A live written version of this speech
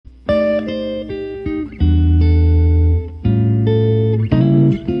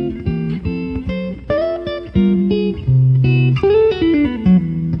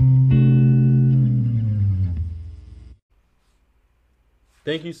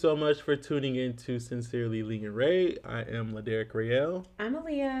Thank you so much for tuning in to Sincerely Lee and Ray. I am Laderick Rael. I'm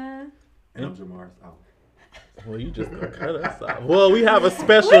Aaliyah. And I'm Jamar. Oh. Well, you just gonna cut us off. Well, we have a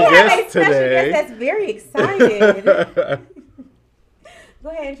special We have a guest special today. guest that's very excited. Go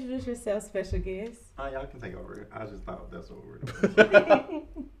ahead and introduce yourself, special guest. Y'all can take over. I just thought that's what we're doing.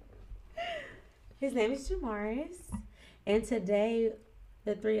 His name is Jamaris. And today,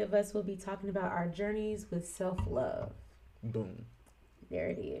 the three of us will be talking about our journeys with self-love. Boom. There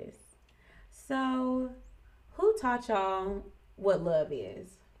it is. So, who taught y'all what love is?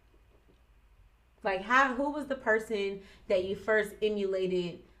 Like, who was the person that you first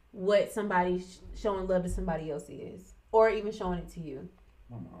emulated what somebody showing love to somebody else is? Or even showing it to you?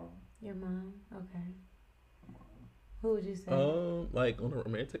 My mom. Your mom? Okay. Who would you say? Like on a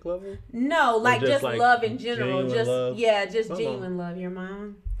romantic level? No, like just like love in general. genuine love? Just My genuine love. Your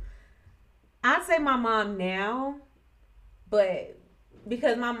mom? I'd say my mom now, but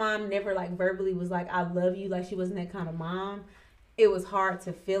because my mom never like verbally was like, I love you, like she wasn't that kind of mom, it was hard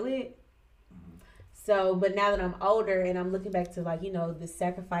to feel it. So, but now that I'm older and I'm looking back to like, you know, the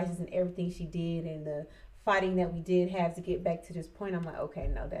sacrifices and everything she did and the fighting that we did have to get back to this point, I'm like, okay,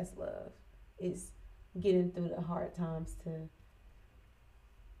 no, that's love. It's getting through the hard times to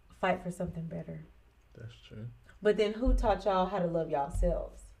fight for something better. That's true. But then who taught y'all how to love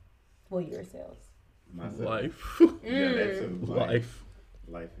yourselves? Well, yourselves. Myself. Life. Yeah, that's a Life.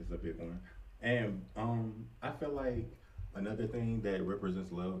 Life is a big one. And I feel like another thing that represents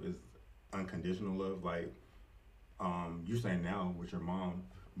love is unconditional love. Like you're saying now with your mom,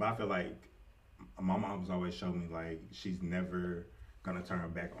 but I feel like my mom's always showed me like she's never gonna turn her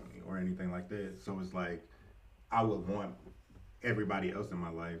back on me or anything like that. So it's like I would want everybody else in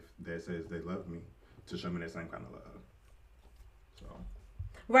my life that says they love me to show me that same kind of love. So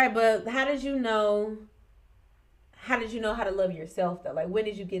Right, but how did you know how to love yourself though? Like when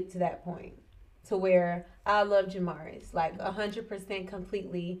did you get to that point to where I love Jamaris, like 100%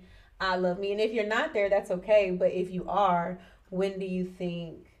 completely I love me? And if you're not there, that's okay, but if you are, when do you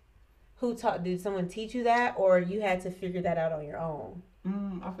think did someone teach you that, or you had to figure that out on your own?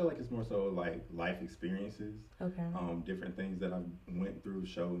 I feel like it's more so like life experiences. Okay. Different things that I went through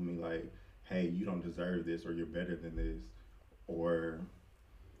showed me like, hey, you don't deserve this, or you're better than this, or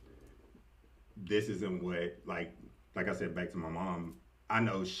this isn't what like I said back to my mom. I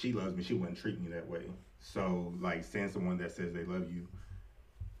know she loves me. She wouldn't treat me that way. So like seeing someone that says they love you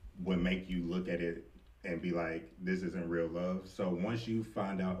would make you look at it and be like, this isn't real love. So once you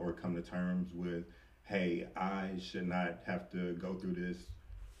find out or come to terms with, hey, I should not have to go through this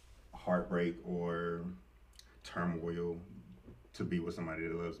heartbreak or turmoil to be with somebody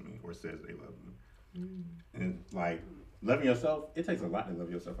that loves me or says they love me. And like loving yourself, it takes a lot to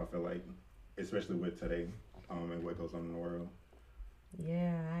love yourself, I feel like, especially with today and what goes on in the world.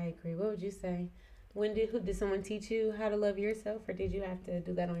 Yeah, I agree. What would you say? Did someone teach you how to love yourself, or did you have to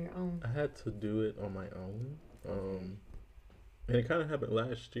do that on your own? I had to do it on my own. And it kind of happened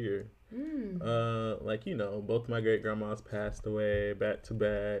last year. Like, you know, both my great grandmas passed away back to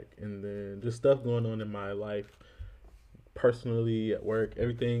back, and then just stuff going on in my life, personally, at work,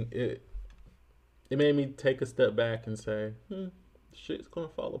 everything. It made me take a step back and say, shit's gonna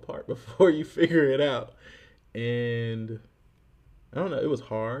fall apart before you figure it out. And I don't know, it was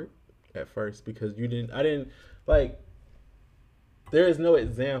hard at first because I didn't like, there is no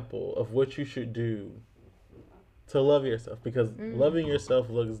example of what you should do to love yourself, because loving yourself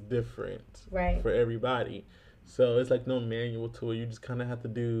looks different for everybody. So it's like no manual to it. You just kind of have to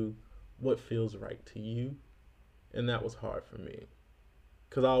do what feels right to you. And that was hard for me,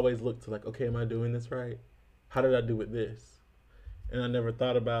 because I always looked to like, okay, am I doing this right? How did I do with this? And I never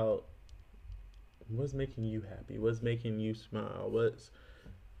thought about what's making you happy, what's making you smile, what's,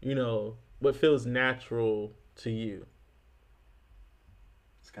 you know, what feels natural to you.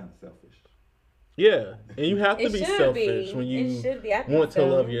 It's kind of selfish. Yeah, and you have to be selfish when you want to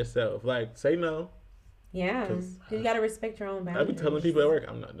love yourself. Like, say no. Yeah, because you got to respect your own boundaries. I be telling people at work,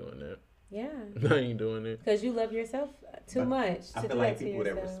 I'm not doing that. Yeah. I ain't doing it. Because you love yourself too much. I feel like people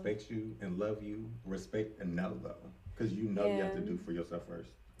that respect you and love you respect and know though. Because you know you have to do for yourself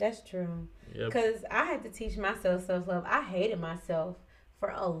first. That's true. Because I had to teach myself self-love. I hated myself for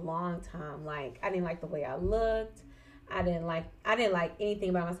a long time. Like, I didn't like the way I looked. I didn't like anything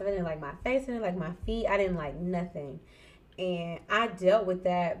about myself. I didn't like my face. I didn't like my feet. I didn't like nothing. And I dealt with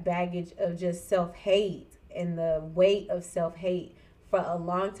that baggage of just self-hate and the weight of self-hate for a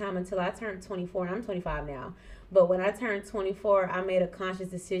long time until I turned 24. And I'm 25 now. But when I turned 24, I made a conscious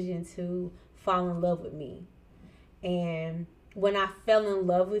decision to fall in love with me. And when I fell in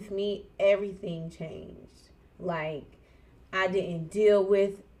love with me, everything changed. Like, I didn't deal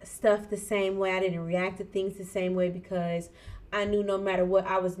with stuff the same way. I didn't react to things the same way because I knew no matter what,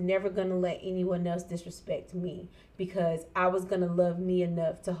 I was never going to let anyone else disrespect me because I was going to love me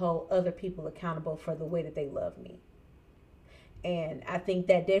enough to hold other people accountable for the way that they love me. And I think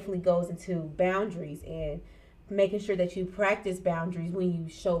that definitely goes into boundaries and making sure that you practice boundaries when you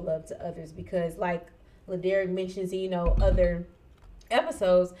show love to others. Because like Laderick mentions, other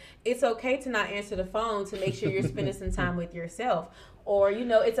episodes, it's okay to not answer the phone to make sure you're spending some time with yourself. Or,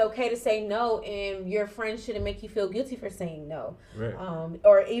 it's okay to say no, and your friend shouldn't make you feel guilty for saying no. Right.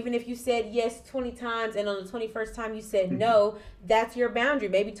 Or even if you said yes 20 times and on the 21st time you said no, that's your boundary.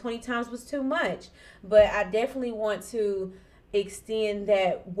 Maybe 20 times was too much. But I definitely want to extend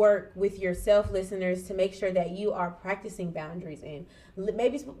that work with yourself, listeners, to make sure that you are practicing boundaries. And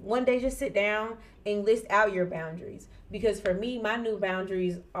maybe one day just sit down and list out your boundaries. Because for me, my new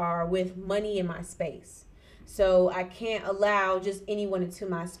boundaries are with money in my space. So I can't allow just anyone into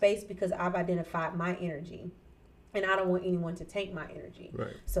my space because I've identified my energy. And I don't want anyone to take my energy.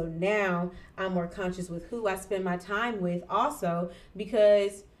 Right. So now I'm more conscious with who I spend my time with also,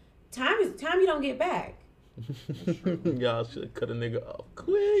 because time you don't get back. Y'all should cut a nigga off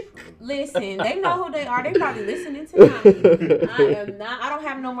quick. Listen, they know who they are. They probably listening tonight. I don't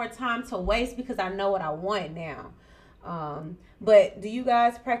have no more time to waste because I know what I want now. But do you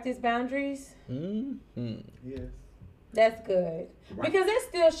guys practice boundaries? Mm-hmm. Yes. That's good. Right. Because it's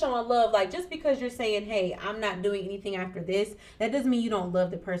still showing love. Like, just because you're saying, hey, I'm not doing anything after this, that doesn't mean you don't love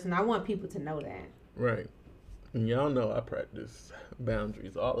the person. I want people to know that. Right. And y'all know I practice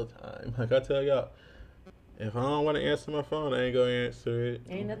boundaries all the time. Like I tell y'all, if I don't want to answer my phone, I ain't going to answer it.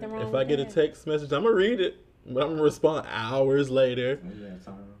 Ain't nothing wrong If with I get that. a text message, I'm going to read it. But I'm going to respond hours later.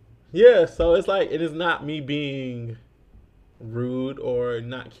 Time. Yeah, so it's like, it is not me being rude or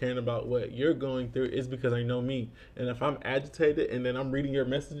not caring about what you're going through. It's because I know me. And if I'm agitated and then I'm reading your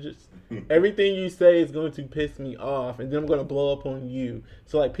messages, everything you say is going to piss me off. And then I'm going to blow up on you.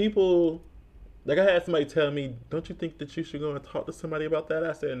 So like people, like I had somebody tell me, don't you think that you should go and talk to somebody about that?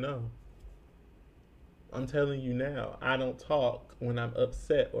 I said, no. I'm telling you now, I don't talk when I'm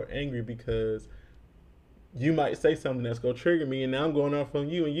upset or angry because you might say something that's going to trigger me and now I'm going off on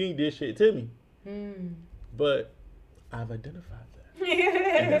you and you ain't did shit to me. But I've identified that.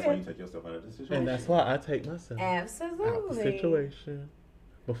 And that's why you take yourself out of the situation. And that's why I take myself Absolutely. out the situation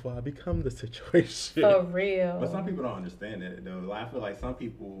before I become the situation. For real. But some people don't understand that, though. I feel like some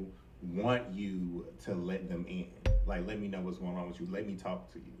people want you to let them in. Like, let me know what's going on with you. Let me talk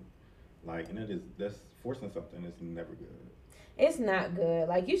to you. Like, and that's forcing something. It's never good. It's not good.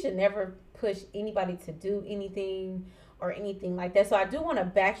 Like, you should never push anybody to do anything or anything like that. So I do want to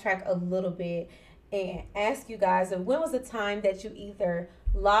backtrack a little bit and ask you guys, when was the time that you either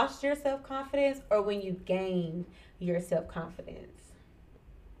lost your self-confidence or when you gained your self-confidence?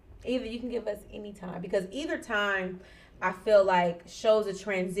 Either you can give us any time, because either time I feel like shows a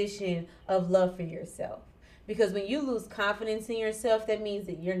transition of love for yourself. Because when you lose confidence in yourself, that means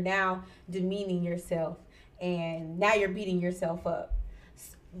that you're now demeaning yourself and now you're beating yourself up.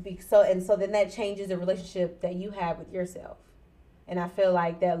 So then that changes the relationship that you have with yourself. And I feel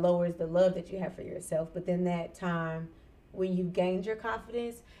like that lowers the love that you have for yourself. But then that time when you gained your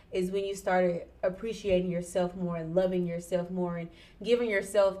confidence is when you started appreciating yourself more and loving yourself more and giving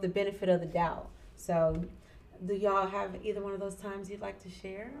yourself the benefit of the doubt. So do y'all have either one of those times you'd like to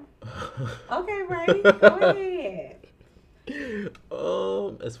share? Okay, Ray, go ahead.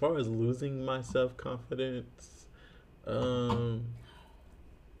 As far as losing my self-confidence,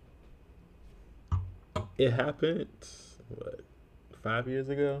 it happened, 5 years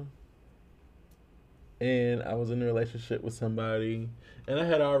ago? And I was in a relationship with somebody, and I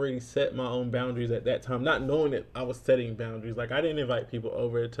had already set my own boundaries at that time, not knowing that I was setting boundaries. Like, I didn't invite people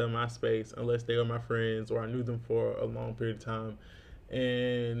over to my space unless they were my friends or I knew them for a long period of time.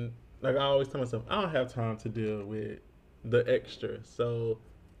 And like I always tell myself, I don't have time to deal with the extra. So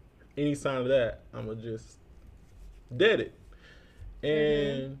any sign of that, I'm gonna just dead it.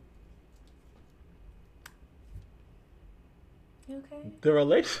 And You okay? the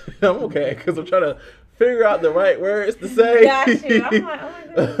relationship, I'm okay, because I'm trying to figure out the right words to say. Got you. I'm like, oh my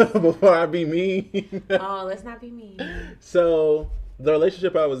goodness. Before I be mean. Oh, let's not be mean. So the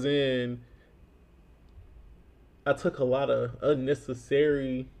relationship I was in, I took a lot of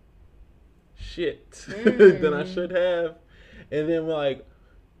unnecessary shit than I should have. And then like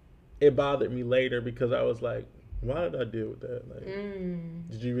it bothered me later because I was like, why did I deal with that? Like,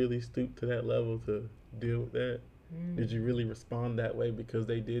 did you really stoop to that level to deal with that? Did you really respond that way because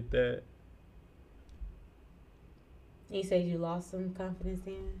they did that? You said you lost some confidence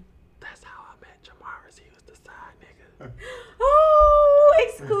in? That's how I met Jamaris. He was the side nigga. Oh,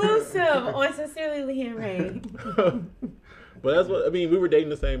 exclusive on Sincerely Lee and Ray. But that's what I mean. We were dating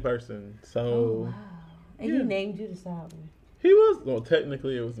the same person, so. Oh, wow. And he named you the Sovereign. He was. Well,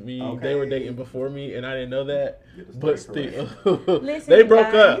 technically, it was me. Okay. They were dating before me, and I didn't know that. But still, Listen, they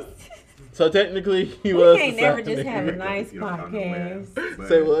broke guys. up. So technically, he we was. can't the never Sovereign. just have a nice podcast.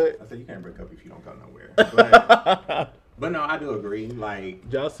 Say what? I said you can't break up if you don't go nowhere. But no, I do agree. Like,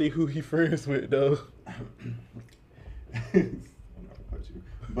 y'all see who he friends with though.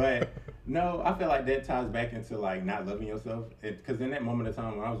 But no, I feel like that ties back into like not loving yourself. Because in that moment of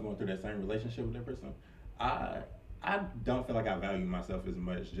time when I was going through that same relationship with that person, I don't feel like I value myself as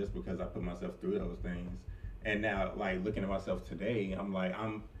much just because I put myself through those things. And now, like looking at myself today, I'm like,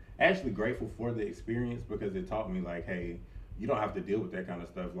 I'm actually grateful for the experience because it taught me like, hey, you don't have to deal with that kind of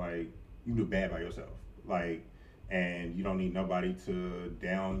stuff. Like, you do bad by yourself. Like, and you don't need nobody to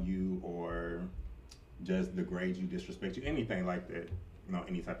down you or just degrade you, disrespect you, anything like that. You know,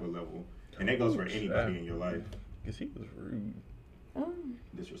 any type of level. And that goes for anybody in your life. Because he was rude. Oh.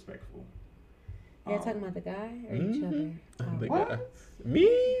 Disrespectful. You're talking about the guy or each other? Oh. The guy.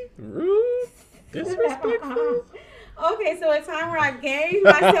 Me? Rude? Disrespectful? Okay, so a time where I gained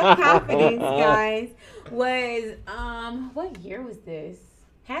my self-confidence, guys, was, what year was this?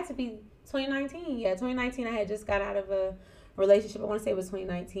 Had to be 2019. Yeah, 2019. I had just got out of a relationship. I want to say it was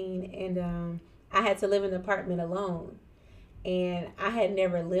 2019. And I had to live in an apartment alone. And I had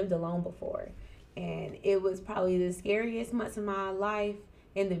never lived alone before. And it was probably the scariest months of my life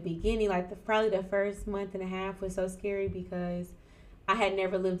in the beginning. Like probably the first month and a half was so scary because I had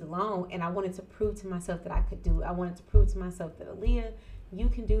never lived alone. And I wanted to prove to myself that I could do it. I wanted to prove to myself that, Aaliyah, you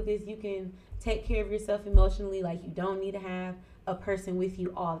can do this. You can take care of yourself emotionally. Like, you don't need to have a person with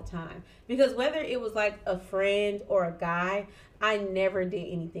you all the time. Because whether it was like a friend or a guy, I never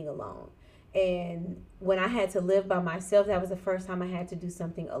did anything alone. And when I had to live by myself, that was the first time I had to do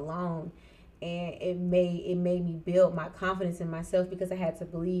something alone. And it made me build my confidence in myself because I had to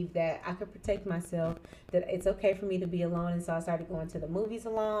believe that I could protect myself, that it's okay for me to be alone. And so I started going to the movies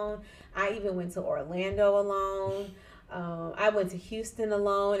alone. I even went to Orlando alone. I went to Houston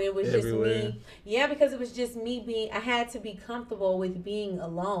alone. It was everywhere. Just me. Yeah, because it was just me I had to be comfortable with being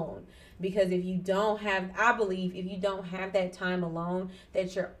alone. Because if you don't have, I believe, if you don't have that time alone,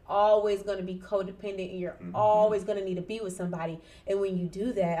 that you're always going to be codependent and you're always going to need to be with somebody. And when you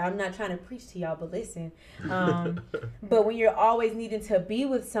do that, I'm not trying to preach to y'all, but listen. But when you're always needing to be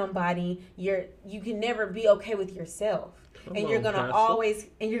with somebody, you can never be okay with yourself. You're gonna always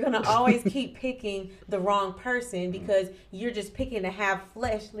keep picking the wrong person because you're just picking to have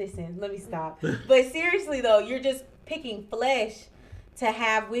flesh. Listen, let me stop. But seriously though, you're just picking flesh to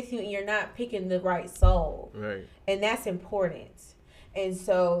have with you, and you're not picking the right soul. Right. And that's important. And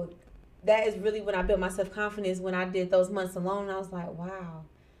so that is really when I built my self-confidence, when I did those months alone. I was like, wow,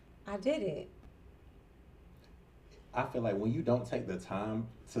 I did it. I feel like when you don't take the time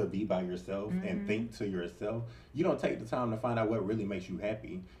to be by yourself and think to yourself, you don't take the time to find out what really makes you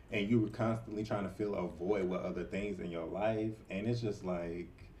happy. And you're constantly trying to fill a void with other things in your life. And it's just like,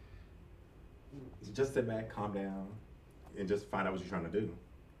 just sit back, calm down, and just find out what you're trying to do.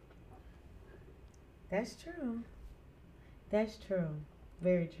 That's true. That's true.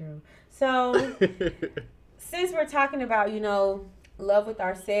 Very true. So, since we're talking about, love with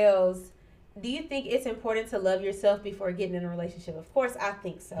ourselves, do you think it's important to love yourself before getting in a relationship? Of course, I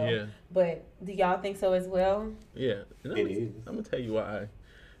think so. Yeah. But do y'all think so as well? Yeah. It is. I'm going to tell you why.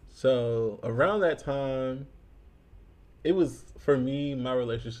 So, around that time, it was, for me, my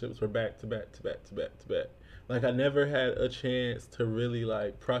relationships were back to back to back to back to back. Like, I never had a chance to really,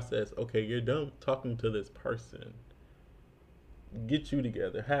 process, okay, you're done talking to this person. Get you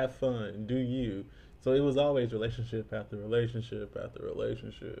together. Have fun. Do you. So, it was always relationship after relationship after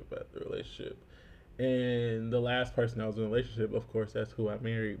relationship after relationship. And the last person I was in a relationship, of course, that's who I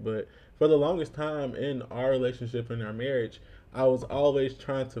married. But for the longest time in our relationship and our marriage, I was always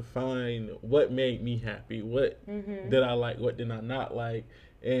trying to find what made me happy. What did I like? What did I not like?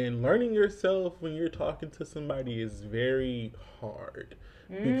 And learning yourself when you're talking to somebody is very hard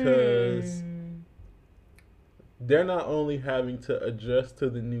because they're not only having to adjust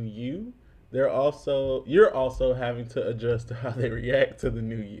to the new you, you're also having to adjust to how they react to the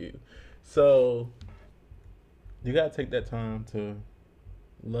new you. So you gotta take that time to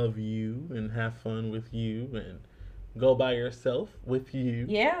love you and have fun with you and go by yourself with you.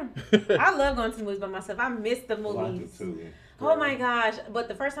 Yeah. I love going to the movies by myself. I miss the movies. I do too. Oh my gosh. But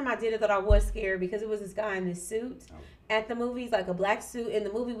the first time I did it, I thought I was scared because it was this guy in this suit at the movies, like a black suit, and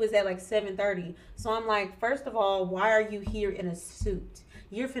the movie was at 7:30. So I'm like, first of all, why are you here in a suit?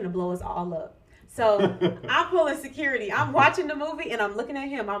 You're finna blow us all up. So I'm pulling security. I'm watching the movie and I'm looking at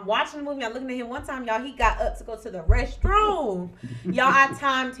him. I'm watching the movie. I'm looking at him. One time, y'all, he got up to go to the restroom. Y'all, I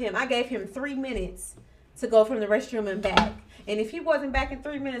timed him. I gave him 3 minutes to go from the restroom and back. And if he wasn't back in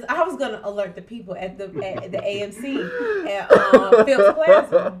 3 minutes, I was gonna alert the people at the AMC at Phillips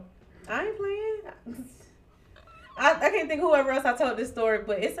Plaza. I ain't playing. I can't think whoever else I told this story,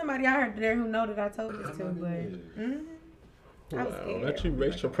 but it's somebody I heard there who know that I told this to. But I was scared. Not you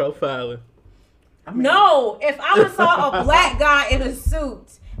racial profiling. No, if I would saw a black guy in a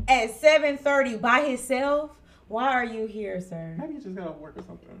suit at 7:30 by himself, why are you here, sir? Maybe you just got off work or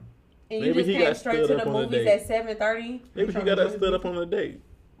something. And you just came straight to the movies at 7:30? Maybe he got us stood up on a date.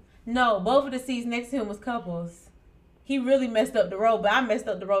 No, both of the seats next to him was couples. He really messed up the row, but I messed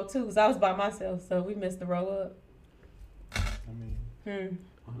up the row too because I was by myself, so we messed the row up. I mean,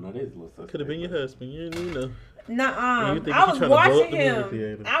 no, there's a little suspect. Could have been your husband. You didn't know. Nuh-uh. I was watching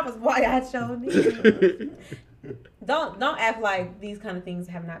him. I was watching. I showed him. Don't act like these kind of things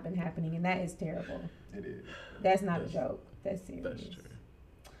have not been happening, and that is terrible. It is. That's not a joke. That's serious. That's true.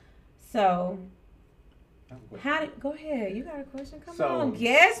 So, go ahead. You got a question? Come on,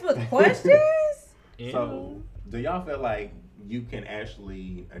 guess with questions. So, do y'all feel like you can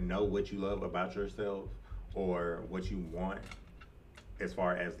actually know what you love about yourself or what you want as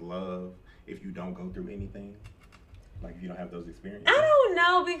far as love if you don't go through anything? Like if you don't have those experiences? I don't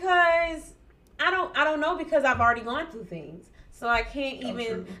know because I don't know because I've already gone through things. So I can't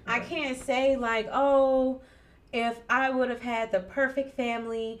even I can't say like, oh, if I would have had the perfect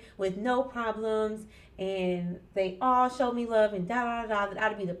family with no problems and they all showed me love and that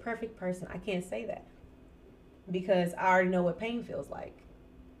I'd be the perfect person. I can't say that because I already know what pain feels like.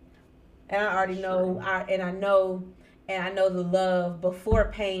 And I already know I know the love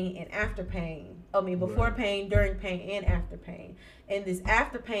before pain and after pain. I mean, before pain, during pain, and after pain. And this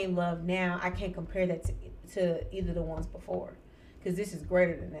after pain love now, I can't compare that to either the ones before. Because this is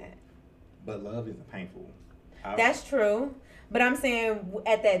greater than that. But love isn't painful. That's true. But I'm saying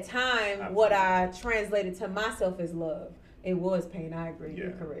at that time, what I translated to myself as love. It was pain. I agree. Yeah.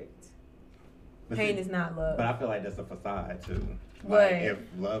 You're correct. Pain is not love. But I feel like that's a facade, too. Like, if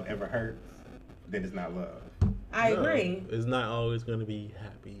love ever hurts, then it's not love. I agree. It's not always going to be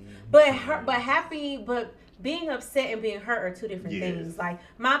happy. But being upset and being hurt are two different things. Like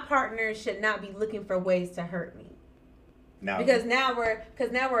my partner should not be looking for ways to hurt me. No. Because now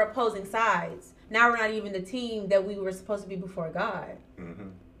we're opposing sides. Now we're not even the team that we were supposed to be before God. Mm-hmm.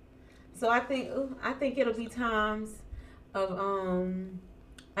 So I think it'll be times of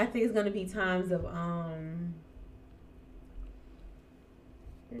I think it's gonna be times of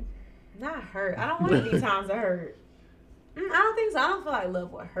not hurt. I don't want to be times of hurt. I don't think so. I don't feel like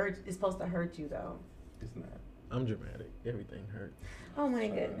love will hurt. It's supposed to hurt you though. It's not. I'm dramatic. Everything hurts. Oh my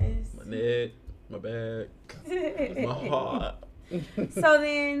goodness. My neck, my back, my heart. So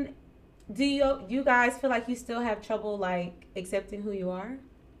then, do you guys feel like you still have trouble like accepting who you are?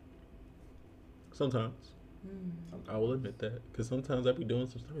 Sometimes. I will admit that because sometimes I be doing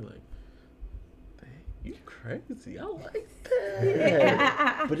some stuff like, you crazy. I like that.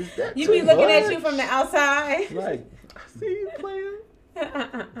 Yeah. But is that you be looking at you from the outside. Like, I see you playing.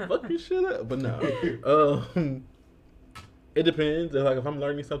 Fucking shit up. But no. It depends. If I'm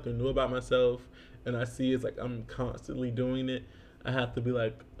learning something new about myself and I see it's like I'm constantly doing it, I have to be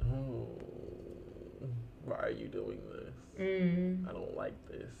like, oh, why are you doing this? I don't like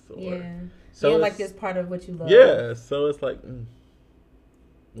this. Or, so you don't like this part of what you love. Yeah. So it's like,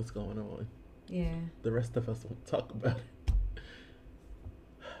 what's going on? Yeah. The rest of us won't talk about it.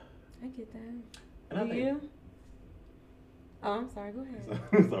 I get that. Do you? Oh, I'm sorry. Go ahead.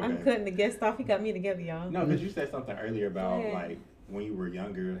 Okay. I'm cutting the guest off. He got me together, y'all. No, because you said something earlier about like when you were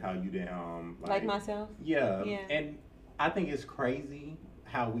younger, how you didn't like myself. Yeah. And I think it's crazy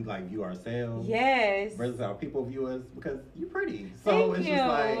how we like view ourselves. Yes. Versus how people view us because you're pretty. So Thank it's you. Just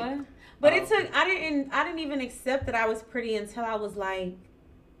like. But it took. I didn't even accept that I was pretty until I was like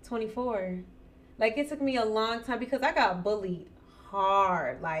 24. Like it took me a long time because I got bullied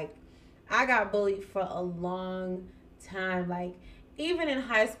hard. Like I got bullied for a long time. Like even in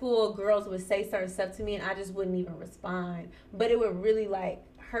high school, girls would say certain stuff to me and I just wouldn't even respond. But it would really like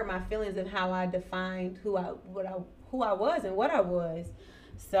hurt my feelings of how I defined who I was and what I was.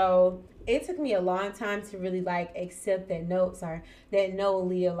 So it took me a long time to really like accept that no,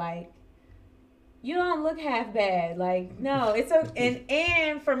 Leah, like you don't look half bad. Like, no, it's okay.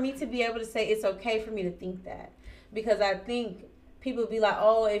 And for me to be able to say it's okay for me to think that. Because I think people be like,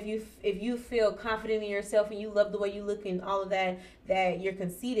 oh, if you feel confident in yourself and you love the way you look and all of that, that you're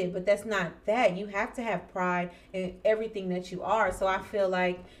conceited. But that's not that. You have to have pride in everything that you are. So I feel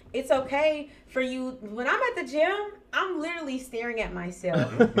like it's okay for you. When I'm at the gym, I'm literally staring at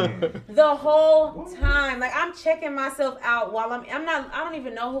myself the whole time. Like, I'm checking myself out while I don't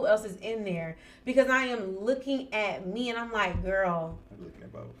even know who else is in there, because I am looking at me and I'm like, girl, I'm looking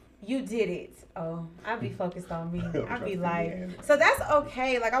at both. You did it. Oh, I'd be focused on me. I'd be like, so that's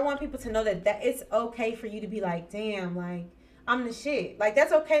okay. Like, I want people to know that it's okay for you to be like, damn, like, I'm the shit. Like,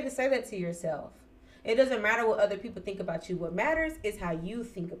 that's okay to say that to yourself. It doesn't matter what other people think about you. What matters is how you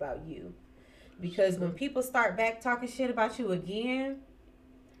think about you. Because when people start back talking shit about you again,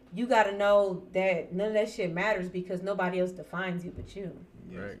 you got to know that none of that shit matters, because nobody else defines you but you.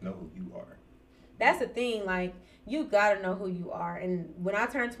 Yes, right. Know who you are. That's the thing. Like, you got to know who you are. And when I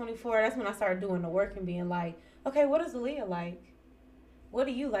turned 24, that's when I started doing the work and being like, okay, what is Aaliyah like? What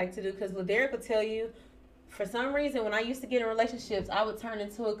do you like to do? Because Laderick will tell you, for some reason, when I used to get in relationships, I would turn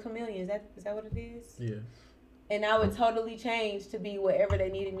into a chameleon. Is that what it is? Yeah. And I would totally change to be whatever they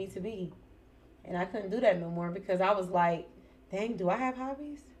needed me to be. And I couldn't do that no more, because I was like, dang, do I have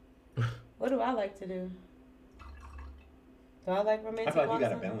hobbies? What do I like to do? Do I like romantic? I feel like you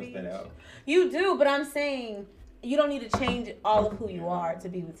gotta balance that out. You do, but I'm saying you don't need to change all of who you are to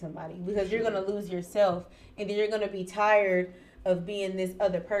be with somebody, because you're gonna lose yourself, and then you're gonna be tired of being this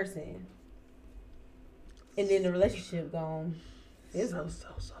other person, and then the relationship gone. So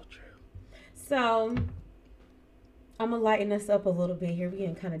true. So I'm gonna lighten us up a little bit here. We're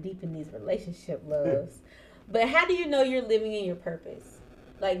getting kind of deep in these relationship loves, but how do you know you're living in your purpose?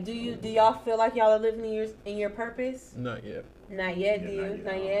 Like, do y'all feel like y'all are living in your purpose? Not yet. Not yet, do you?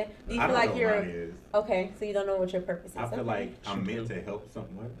 Not yet. Do you feel like you're okay? So you don't know what your purpose is. I feel like I'm meant to help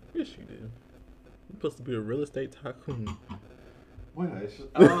someone. Yes, you do. You're supposed to be a real estate tycoon. Well,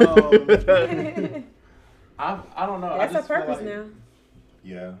 I don't know. That's a purpose now.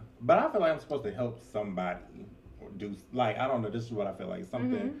 Yeah, but I feel like I'm supposed to help somebody or do, like, I don't know. This is what I feel like.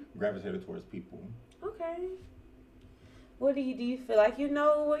 Something gravitated towards people. Okay. What do you feel like you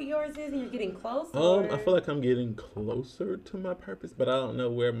know what yours is and you're getting close? I feel like I'm getting closer to my purpose, but I don't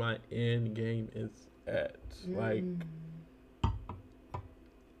know where my end game is at. Like,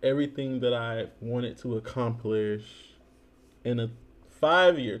 everything that I wanted to accomplish in a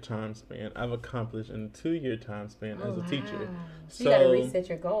 5-year time span, I've accomplished in a 2-year time span as a teacher. So you gotta reset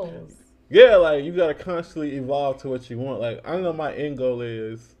your goals. Yeah, like, you gotta constantly evolve to what you want. Like, I know my end goal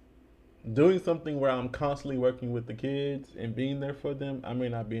is doing something where I'm constantly working with the kids and being there for them. I may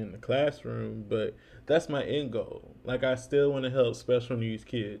not be in the classroom, but that's my end goal. Like, I still want to help special needs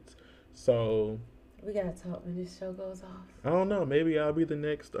kids. So we gotta talk when this show goes off. I don't know. Maybe I'll be the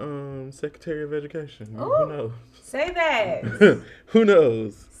next Secretary of Education. Ooh, who knows? Say that. Who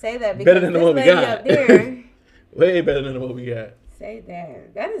knows? Say that, because better than this what we got. Up there, way better than what we got. Say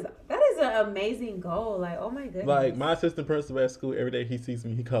that. That is an amazing goal. Like, oh my goodness. Like, my assistant principal at school, every day he sees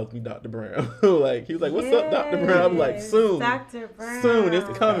me, he calls me Dr. Brown. Like, he was like, "What's up, Dr. Brown?" I'm like, "Soon, Dr. Brown. Soon,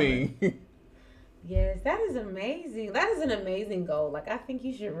 it's coming." Yes, that is amazing. That is an amazing goal. Like, I think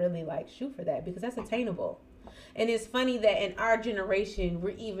you should really, like, shoot for that, because that's attainable. And it's funny that in our generation,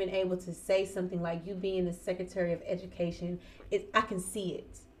 we're even able to say something like, you being the Secretary of Education, I can see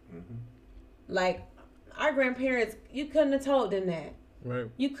it. Mm-hmm. Like, our grandparents, you couldn't have told them that. Right.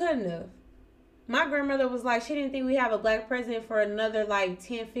 You couldn't have. My grandmother was like, she didn't think we'd have a black president for another, like,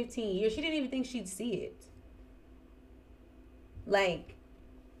 10, 15 years. She didn't even think she'd see it. Like,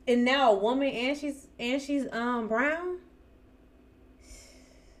 and now a woman, and she's brown.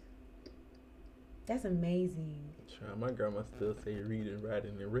 That's amazing. My grandma still say reading,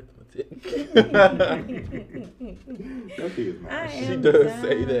 writing, and arithmetic. She does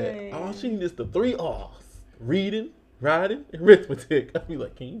say that. All she needs is the 3 R's: reading, writing, and arithmetic. I'll be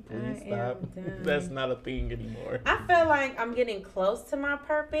like, can you please stop? That's not a thing anymore. I feel like I'm getting close to my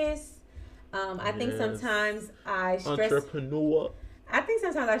purpose. I think sometimes I stress. Entrepreneur. I think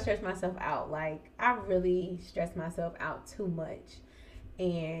sometimes I stress myself out. Like, I really stress myself out too much.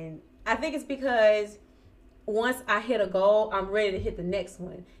 And I think it's because once I hit a goal, I'm ready to hit the next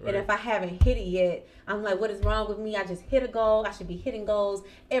one. Right. And if I haven't hit it yet, I'm like, what is wrong with me? I just hit a goal. I should be hitting goals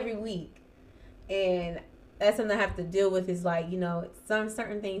every week. And that's something I have to deal with, is like, some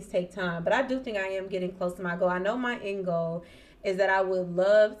certain things take time. But I do think I am getting close to my goal. I know my end goal is that I would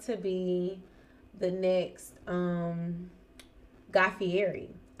love to be the next Guy Fieri.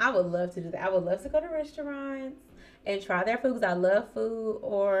 I would love to do that. I would love to go to restaurants and try their food, because I love food.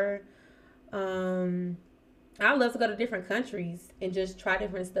 Or I love to go to different countries and just try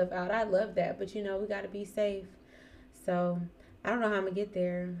different stuff out. I love that. But, we got to be safe. So I don't know how I'm gonna get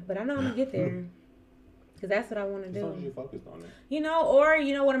there, but I know I'm gonna get there. Because that's what I want to do. As long as you're focused on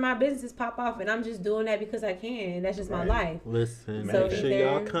it. One of my businesses pop off and I'm just doing that because I can. That's just my life. Listen, so make sure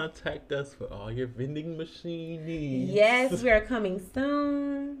y'all contact us for all your vending machine needs. Yes, we are coming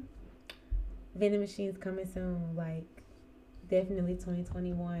soon. Vending machines coming soon. Like, definitely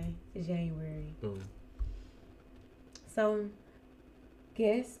 2021, January. Boom. So,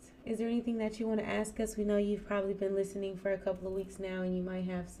 guest, is there anything that you want to ask us? We know you've probably been listening for a couple of weeks now and you might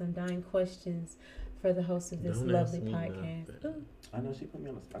have some dying questions for the host of this lovely podcast. I know she put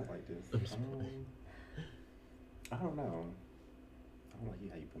me on the spot like this. I don't know. I don't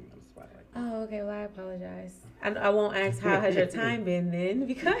like how you put me on the spot like that. Oh, okay. Well, I apologize. I won't ask how has your time been then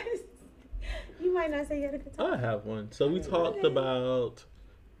because you might not say you had a good time. I have one. So we talked about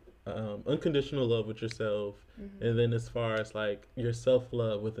unconditional love with yourself, and then as far as like your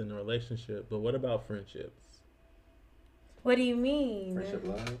self-love within a relationship. But what about friendships? What do you mean? Friendship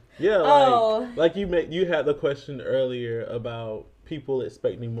love? Yeah, like you had the question earlier about people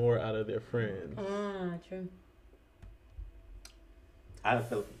expecting more out of their friends. True. I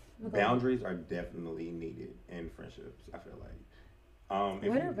feel boundaries are definitely needed in friendships. I feel like.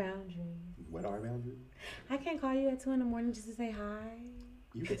 What are boundaries? What are boundaries? I can't call you at 2 a.m. just to say hi.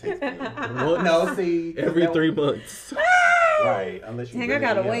 You can text me. No, see, every 3 months. Right, unless you. Dang, I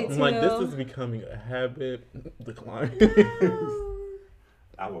gotta wait till. I'm like, this is becoming a habit. Decline.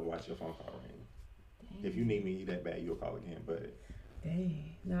 I will watch your phone call ring. Dang. If you need me that bad, you'll call again. But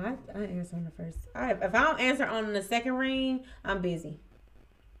dang, no, I answer on the first. If I don't answer on the second ring, I'm busy.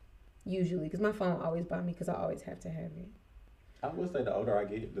 Usually, because my phone always by me, because I always have to have it. I would say the older I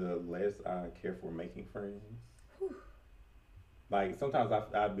get, the less I care for making friends. Whew. Like sometimes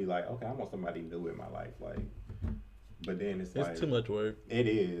I'd be like, okay, I want somebody new in my life, like. But then it's like too much work. It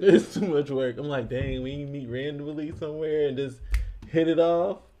is. It's too much work. I'm like, dang, we meet randomly somewhere and just hit it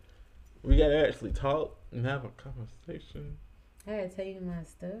off. We gotta actually talk and have a conversation. I gotta tell you my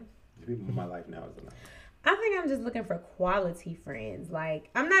stuff. The people in my life now is enough. I think I'm just looking for quality friends.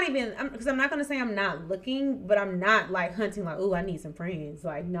 Like, I'm not gonna say I'm not looking, but I'm not like hunting like, ooh, I need some friends.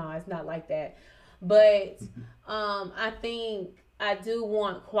 Like, no, it's not like that. But I think I do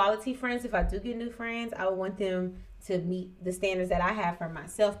want quality friends. If I do get new friends, I would want them to meet the standards that I have for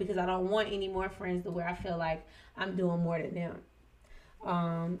myself, because I don't want any more friends to where I feel like I'm doing more than them.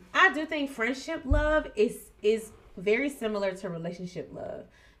 I do think friendship love is very similar to relationship love,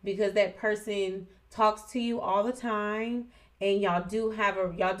 because that person talks to you all the time and y'all do have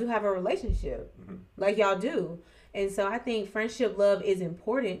a relationship. Like y'all do. And so I think friendship love is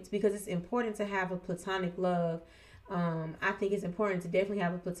important, because it's important to have a platonic love. I think it's important to definitely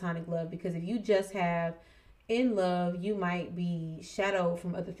have a platonic love, because if you just have in love, you might be shadowed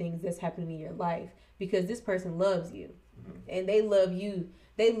from other things that's happening in your life, because this person loves you and they love you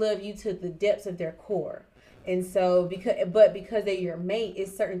to the depths of their core. And so because they're your mate,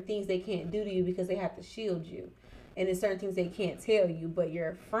 it's certain things they can't do to you because they have to shield you, and it's certain things they can't tell you. But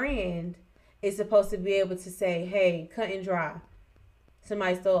your friend is supposed to be able to say, hey, cut and dry,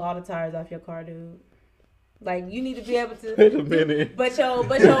 somebody stole all the tires off your car, dude. Like, you need to be able to. Wait a minute. But your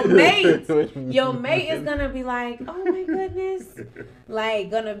mate is gonna be like, oh my goodness,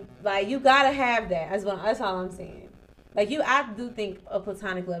 you gotta have that. That's all I'm saying. I do think a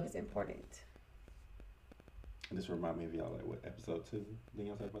platonic love is important. This remind me of y'all, like, what, episode 2? Didn't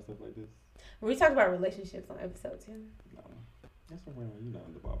y'all talk about stuff like this? We talked about relationships on episode 2. No, that's around, in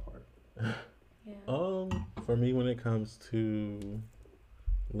the ballpark. Yeah. For me, when it comes to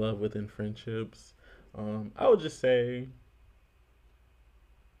love within friendships, I would just say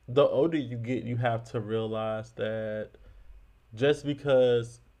the older you get, you have to realize that just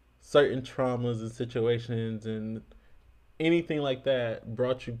because certain traumas and situations and anything like that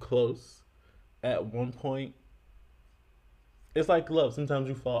brought you close at one point, it's like love. Sometimes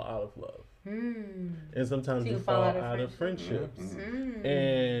you fall out of love. And sometimes you fall out of friendships.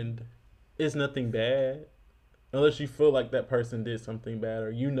 And it's nothing bad unless you feel like that person did something bad,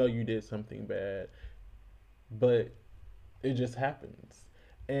 or you did something bad. But it just happens.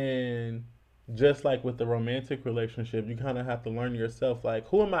 And just like with the romantic relationship, you kind of have to learn yourself, like,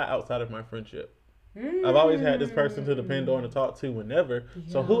 who am I outside of my friendship? I've always had this person to depend on and talk to whenever.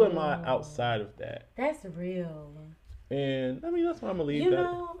 So who am I outside of that? That's real. And I mean, that's why I'm gonna leave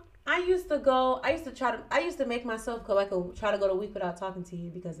that. I used to make myself try to go a week without talking to you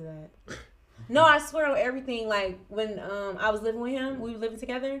because of that. No, I swear on everything. Like when I was living with him, we were living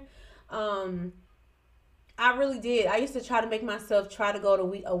together. I really did. I used to try to make myself try to go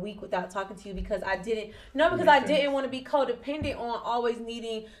to a week without talking to you because I didn't. No, because I didn't want to be codependent on always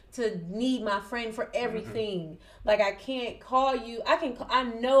needing to need my friend for everything. Like I can't call you. I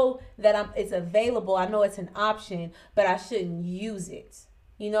know that it's available. I know it's an option, but I shouldn't use it.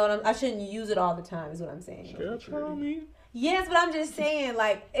 You know what I shouldn't use it all the time. Is what I'm saying. Girl, try me. Yes, but I'm just saying,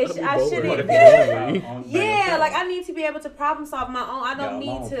 like, I shouldn't. Yeah, like, I need to be able to problem solve my own. I don't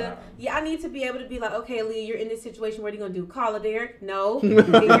need to. Yeah, I need to be able to be like, okay, Leah, you're in this situation. What are you going to do? Call a Derek? No.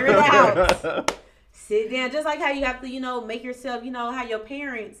 Figure it out. Sit down. Just like how you have to, you know, make yourself, you know, how your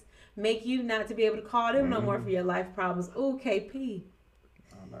parents make you not to be able to call them no more for your life problems. Ooh, KP.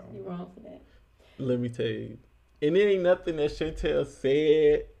 You're wrong for that. Let me tell you. And there ain't nothing that Chantel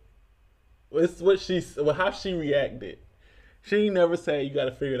said. It's how she reacted. She ain't never say you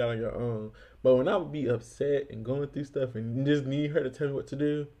gotta figure it out on your own. But when I would be upset and going through stuff and just need her to tell me what to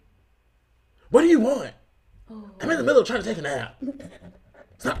do, what do you want? Oh. I'm in the middle of trying to take a nap.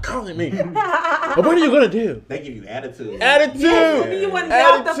 Stop calling me. But what are you gonna do? They give you attitude. Attitude. Yes, you want to get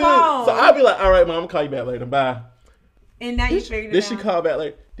off the phone. So I'll be like, all right, Mom, I'll call you back later. Bye. And now you figured it out. Did she call back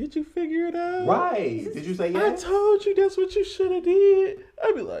later? Did you figure it out? Right. Did you say yes? I told you that's what you should have did.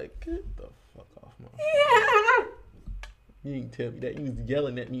 I'd be like, get the fuck off, Mom. Yeah. You didn't tell me that. You was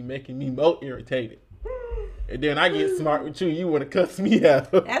yelling at me, making me more irritated. And then I get smart with you. You want to cuss me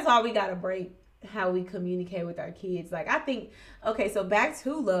out. That's all we got to break, how we communicate with our kids. Like, I think, okay, so back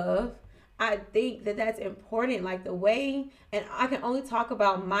to love. I think that's important. Like, the way, and I can only talk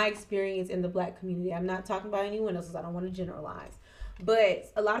about my experience in the Black community. I'm not talking about anyone else's. I don't want to generalize.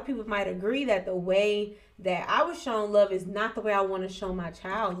 But a lot of people might agree that the way that I was shown love is not the way I want to show my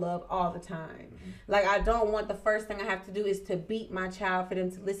child love all the time. Like, I don't want the first thing I have to do is to beat my child for them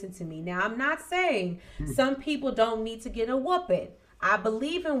to listen to me. Now, I'm not saying some people don't need to get a whooping. I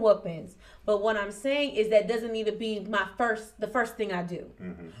believe in whoopings. But what I'm saying is that doesn't need to be the first thing I do.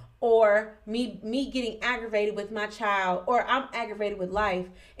 Mm-hmm. Or me getting aggravated with my child, or I'm aggravated with life,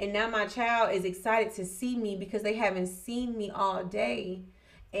 and now my child is excited to see me because they haven't seen me all day,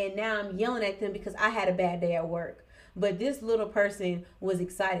 and now I'm yelling at them because I had a bad day at work. But this little person was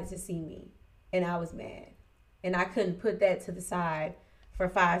excited to see me, and I was mad. And I couldn't put that to the side for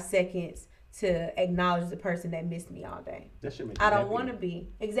 5 seconds to acknowledge the person that missed me all day. That should make you I don't want to be.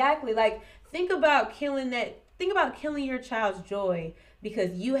 Exactly. Like, think about killing your child's joy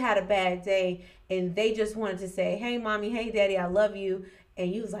because you had a bad day and they just wanted to say, hey, mommy, hey, daddy, I love you. And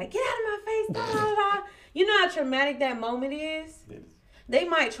you was like, get out of my face. Da, da, da. You know how traumatic that moment is? They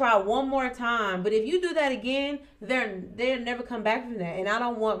might try one more time, but if you do that again, they'll never come back from that. And I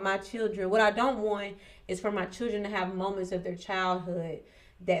don't want my children, what I don't want is for my children to have moments of their childhood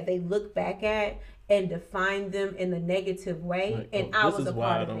that they look back at and define them in the negative way. Like, and I was a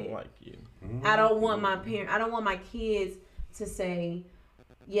part of it. This is why I don't like you. I don't want I don't want my kids to say,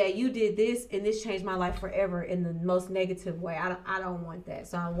 yeah, you did this and this changed my life forever in the most negative way. I don't want that.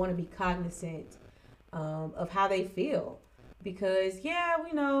 So I want to be cognizant of how they feel. Because, yeah,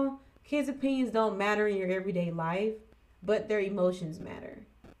 we know kids' opinions don't matter in your everyday life, but their emotions matter.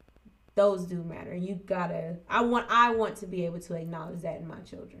 Those do matter. I want to be able to acknowledge that in my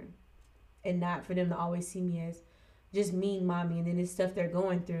children. And not for them to always see me as just mean mommy and then it's stuff they're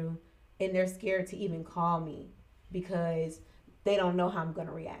going through and they're scared to even call me because they don't know how I'm going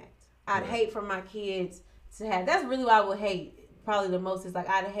to react. I'd hate for my kids to have, that's really what I would hate probably the most is like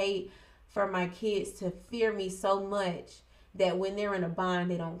I'd hate for my kids to fear me so much that when they're in a bind,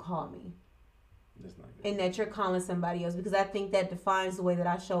 they don't call me. That's not good. And that you're calling somebody else because I think that defines the way that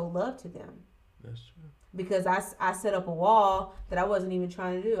I show love to them. That's true. Because I set up a wall that I wasn't even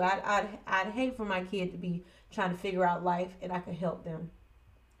trying to do. I'd hate for my kid to be trying to figure out life and I could help them.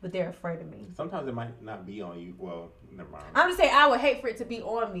 But they're afraid of me. Sometimes it might not be on you. Well, never mind. I'm just saying I would hate for it to be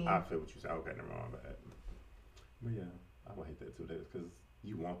on me. I feel what you say. Okay, never mind. But yeah, I would hate that too. Because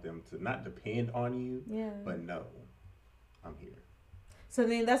you want them to not depend on you. Yeah. But no, I'm here. So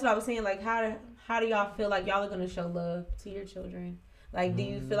then that's what I was saying. Like, how do y'all feel like y'all are going to show love to your children? Like, do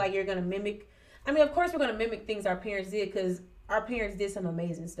you feel like you're going to mimic? I mean, of course we're going to mimic things our parents did because our parents did some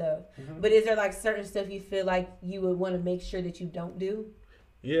amazing stuff. Mm-hmm. But is there like certain stuff you feel like you would want to make sure that you don't do?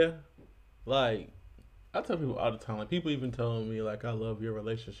 Yeah. Like, I tell people all the time, like, people even telling me, like, I love your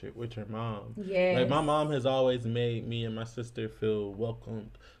relationship with your mom. Yeah. Like, my mom has always made me and my sister feel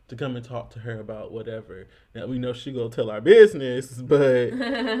welcomed to come and talk to her about whatever. Now, we know she gonna tell our business, but,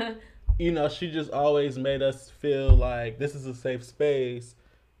 you know, she just always made us feel like this is a safe space.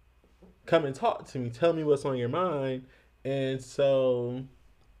 Come and talk to me. Tell me what's on your mind. And so,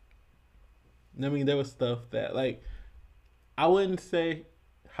 I mean, there was stuff that, like, I wouldn't say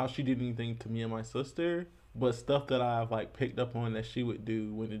how she did anything to me and my sister, But stuff that I've like picked up on that she would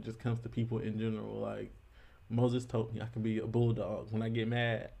do when it just comes to people in general, like Moses told me I can be a bulldog. When I get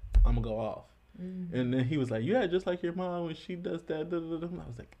mad, I'm gonna go off. And then he was like, "Yeah, just like your mom when she does that." Da, da, da. I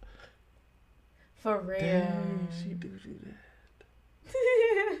was like, for real, dang, she do that.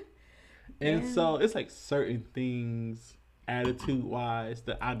 And so it's like certain things, attitude wise,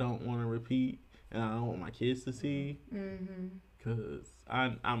 that I don't want to repeat, and I don't want my kids to see, because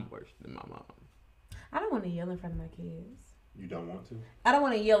I'm worse than my mom. I don't want to yell in front of my kids. You don't want to? I don't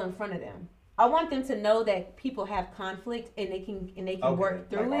want to yell in front of them. I want them to know that people have conflict and they can work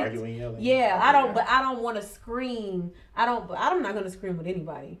through like it. Arguing, yelling. Yeah, I don't. But I don't want to scream. I'm not gonna scream with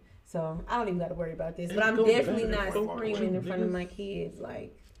anybody. So I don't even got to worry about this. But I'm definitely not screaming in front of my kids,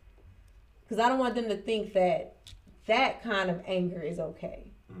 like, because I don't want them to think that kind of anger is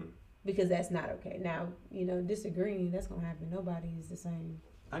okay, because that's not okay. Now, disagreeing, that's gonna happen. Nobody is the same.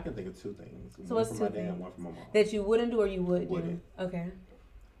 I can think of two things. So one what's for my two dad, things one for my mom. that you wouldn't do or you would Wouldn't. do? Okay.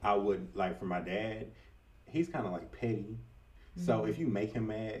 I would, like, for my dad, he's kind of like petty. So if you make him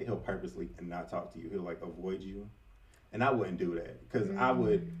mad, he'll purposely not talk to you. He'll like avoid you, and I wouldn't do that because I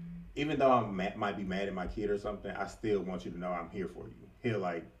would, even though I might be mad at my kid or something, I still want you to know I'm here for you. He's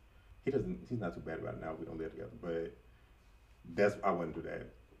not too bad about it now. We don't live together, but I wouldn't do that.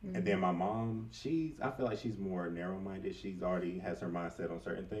 And then my mom, I feel like she's more narrow-minded. She's already has her mindset on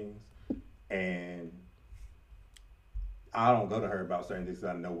certain things, and I don't go to her about certain things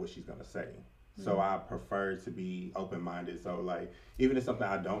because I know what she's gonna say. So I prefer to be open-minded. So like, even if something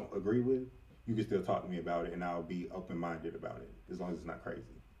I don't agree with, you can still talk to me about it, and I'll be open-minded about it as long as it's not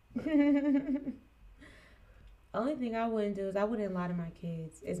crazy. Only thing I wouldn't do is I wouldn't lie to my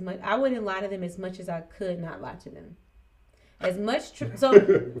kids as much. I wouldn't lie to them as much as I could not lie to them. As much truth. So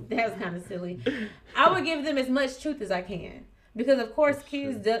that's kind of silly. I would give them as much truth as I can, because of course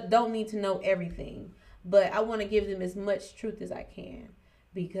kids don't need to know everything, but I want to give them as much truth as I can,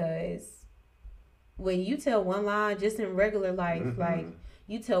 because when you tell one lie just in regular life, like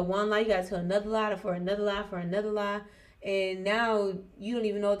you tell one lie, you got to tell another lie for another lie for another lie. And now you don't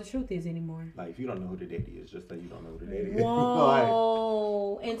even know what the truth is anymore. Like, if you don't know who the daddy is, just say you don't know who the daddy is.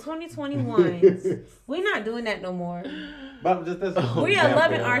 Whoa. In 2021, we're not doing that no more. But we are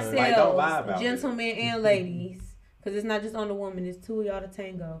loving ourselves, like, don't lie about gentlemen and ladies. Because it's not just on the woman, it's two of y'all to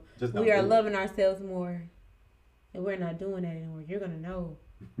tango. We are loving ourselves more. And we're not doing that anymore. You're going to know.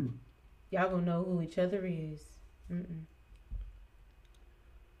 Y'all going to know who each other is.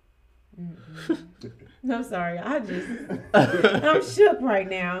 I'm sorry. I'm shook right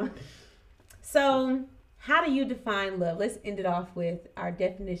now. So, how do you define love? Let's end it off with our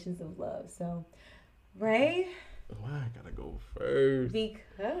definitions of love. So, Ray? Why I gotta go first?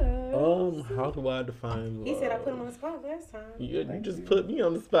 Because how do I define love? He said I put him on the spot last time. You just put me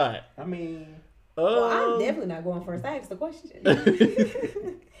on the spot. I mean, well, I'm definitely not going first. I asked the question.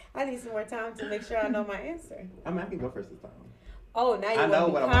 I need some more time to make sure I know my answer. I mean, I can go first this time. Oh, now you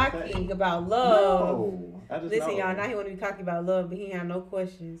want to be cocky about love. No, I just listen, y'all. Now he want to be cocky about love, but he ain't have no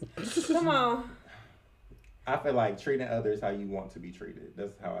questions. Come on. I feel like treating others how you want to be treated.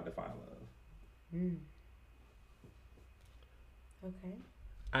 That's how I define love. Okay.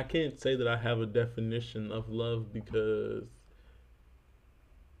 I can't say that I have a definition of love because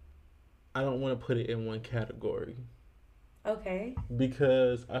I don't want to put it in one category. Okay.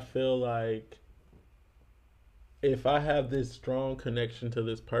 Because I feel like if I have this strong connection to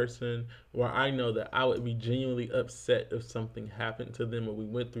this person where I know that I would be genuinely upset if something happened to them or we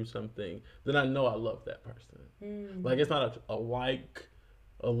went through something, then I know I love that person. Like, it's not a like,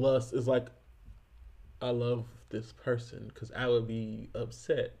 a lust. It's like, I love this person because I would be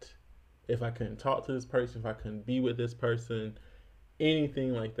upset if I couldn't talk to this person, if I couldn't be with this person,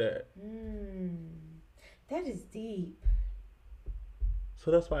 anything like that. That is deep. So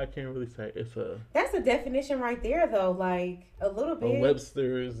that's why I can't really say That's a definition right there, though. Like, a little bit. A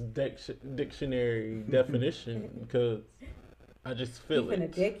Webster's dictionary definition, because I just feel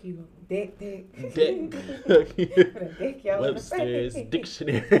it. Deck you. Deck. Webster's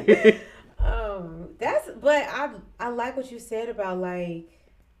dictionary. But I like what you said about, like,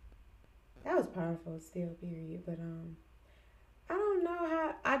 that was powerful still, period. But, I don't know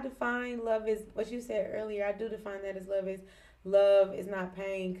how I define love as what you said earlier. I do define that as love is not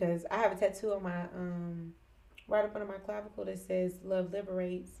pain, because I have a tattoo on my right up under my clavicle that says love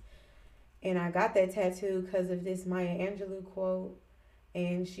liberates, and I got that tattoo because of this Maya Angelou quote,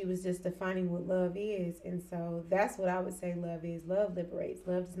 and she was just defining what love is. And so that's what I would say love is. Love liberates.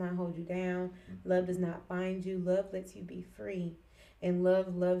 Love does not hold you down. Love does not bind you. Love lets you be free, and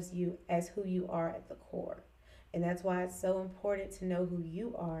love loves you as who you are at the core. And that's why it's so important to know who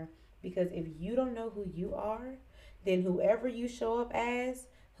you are, Because if you don't know who you are, then whoever you show up as,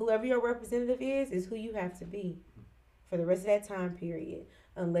 whoever your representative is who you have to be for the rest of that time period.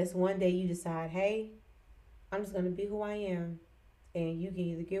 Unless one day you decide, hey, I'm just going to be who I am. And you can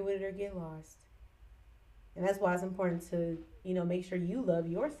either get with it or get lost. And that's why it's important to, make sure you love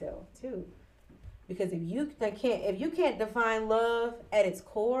yourself too. Because if you can't define love at its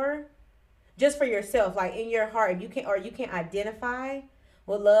core, just for yourself, like in your heart, if you can't identify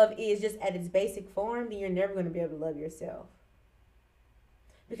what love is just at its basic form, then you're never going to be able to love yourself.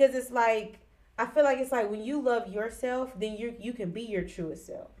 Because it's like, I feel like it's like when you love yourself, then you can be your truest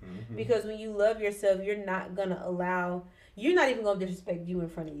self. Mm-hmm. Because when you love yourself, you're not even going to disrespect you in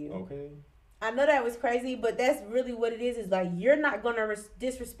front of you. Okay. I know that was crazy, but that's really what it is like you're not going to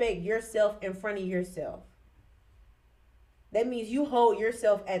disrespect yourself in front of yourself. That means you hold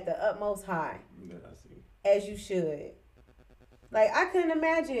yourself at the utmost high. Yeah, I see. As you should. Like, I couldn't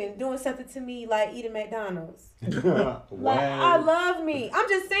imagine doing something to me like eating McDonald's. Wow. Like, I love me. I'm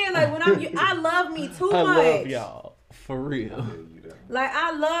just saying, like, I love me too much. I love y'all. For real. Like,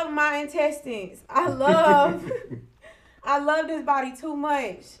 I love my intestines. I love this body too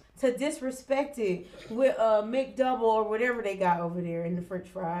much to disrespect it with a McDouble or whatever they got over there in the French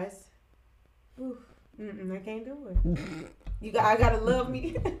fries. Oof. I can't do it. I gotta love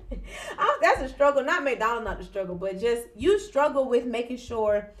me. That's a struggle. Not McDonald's, not the struggle, but just you struggle with making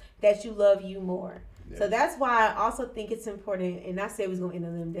sure that you love you more. Yeah. So that's why I also think it's important. And I said we was gonna end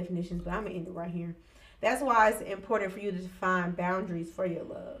on them definitions, but I'm gonna end it right here. That's why it's important for you to define boundaries for your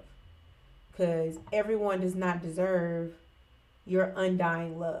love, because everyone does not deserve your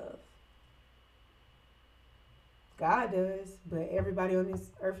undying love. God does, but everybody on this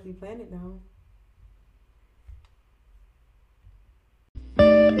earthly planet don't.